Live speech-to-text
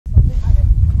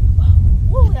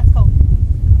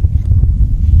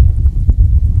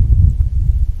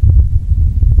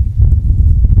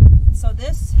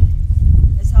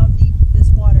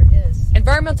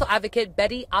Environmental advocate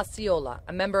Betty Osceola,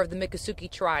 a member of the Miccosukee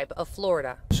tribe of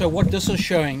Florida. So what this is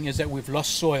showing is that we've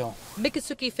lost soil.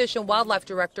 Miccosukee Fish and Wildlife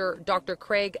Director Dr.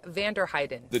 Craig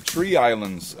Vanderheiden. The tree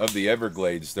islands of the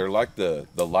Everglades, they're like the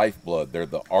lifeblood. They're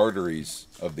the arteries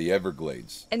of the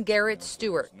Everglades. And Garrett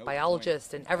Stewart,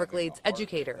 biologist and Everglades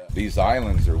educator. These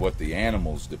islands are what the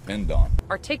animals depend on.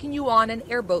 Are taking you on an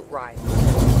airboat ride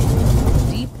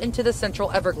deep into the central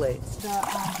Everglades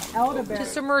to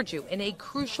submerge you in a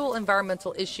crucial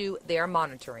environmental issue they are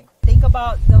monitoring. Think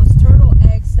about those turtle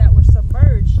eggs that were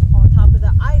submerged on top of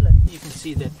the island. You can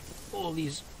see that all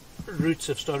these roots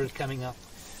have started coming up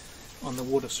on the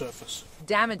water surface.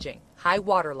 Damaging high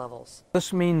water levels.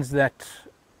 This means that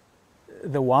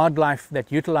the wildlife that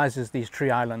utilizes these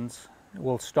tree islands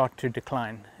will start to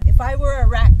decline. If I were a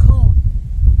raccoon,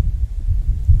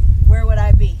 where would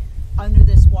I be? Under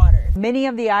this water. Many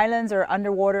of the islands are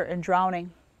underwater and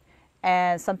drowning,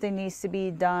 and something needs to be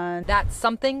done. That's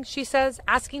something, she says,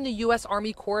 asking the U.S.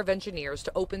 Army Corps of Engineers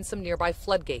to open some nearby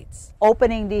floodgates.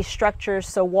 Opening these structures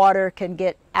so water can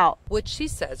get out. Which she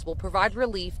says will provide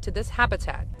relief to this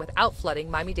habitat without flooding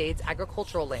Miami-Dade's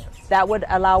agricultural lands. That would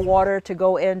allow water to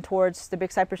go in towards the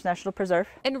Big Cypress National Preserve.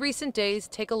 In recent days,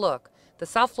 take a look. The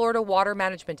South Florida Water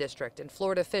Management District and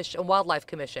Florida Fish and Wildlife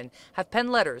Commission have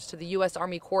penned letters to the U.S.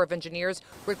 Army Corps of Engineers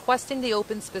requesting they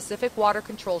open specific water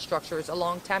control structures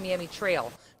along Tamiami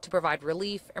Trail to provide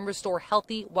relief and restore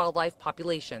healthy wildlife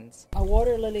populations. A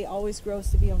water lily always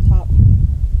grows to be on top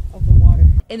of the water.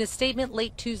 In a statement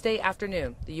late Tuesday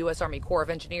afternoon, the U.S. Army Corps of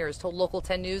Engineers told Local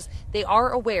 10 News they are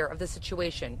aware of the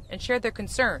situation and shared their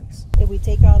concerns. If we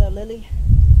take out a lily,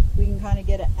 we can kind of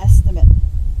get an estimate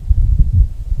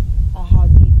how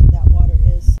deep that water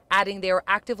is. Adding they are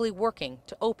actively working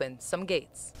to open some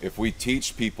gates. If we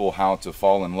teach people how to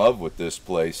fall in love with this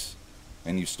place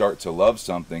and you start to love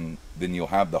something, then you'll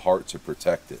have the heart to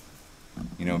protect it.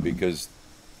 You know, because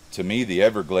to me the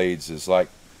Everglades is like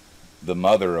the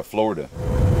mother of Florida.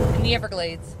 In the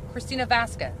Everglades, Christina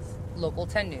Vasquez, Local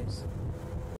 10 News.